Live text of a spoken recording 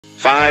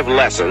5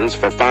 lessons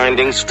for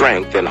finding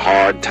strength in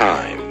hard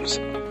times.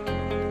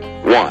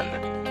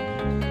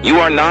 1. You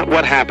are not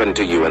what happened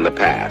to you in the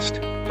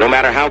past. No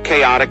matter how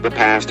chaotic the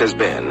past has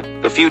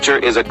been, the future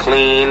is a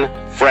clean,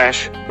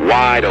 fresh,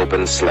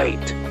 wide-open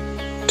slate.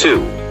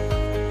 2.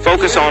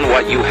 Focus on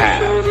what you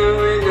have,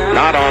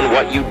 not on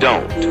what you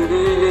don't.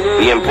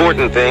 The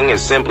important thing is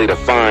simply to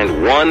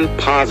find one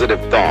positive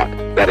thought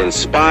that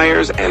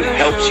inspires and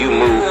helps you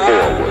move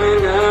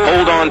forward.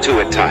 Hold on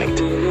to it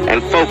tight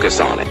and focus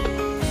on it.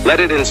 Let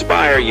it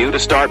inspire you to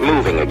start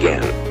moving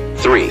again.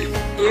 3.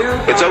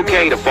 It's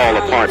okay to fall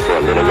apart for a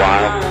little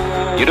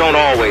while. You don't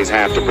always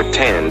have to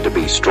pretend to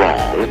be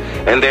strong,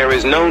 and there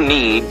is no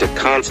need to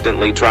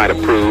constantly try to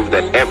prove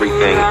that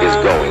everything is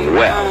going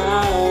well.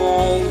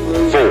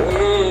 4.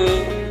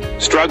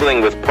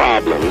 Struggling with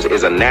problems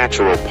is a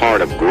natural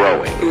part of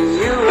growing.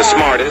 The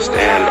smartest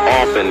and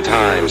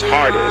oftentimes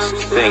hardest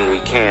thing we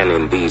can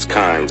in these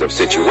kinds of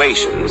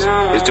situations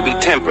is to be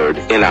tempered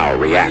in our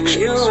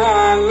reactions.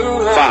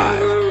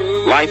 5.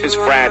 Life is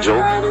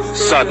fragile,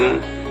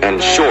 sudden,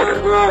 and shorter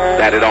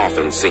than it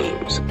often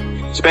seems.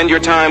 Spend your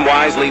time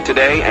wisely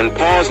today and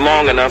pause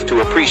long enough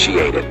to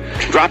appreciate it.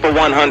 Drop a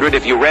 100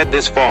 if you read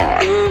this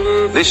far.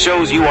 This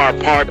shows you are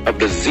part of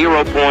the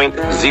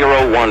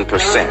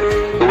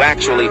 0.01% who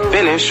actually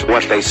finish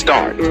what they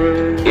start.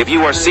 If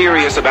you are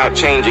serious about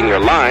changing your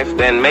life,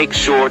 then make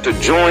sure to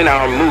join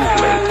our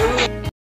movement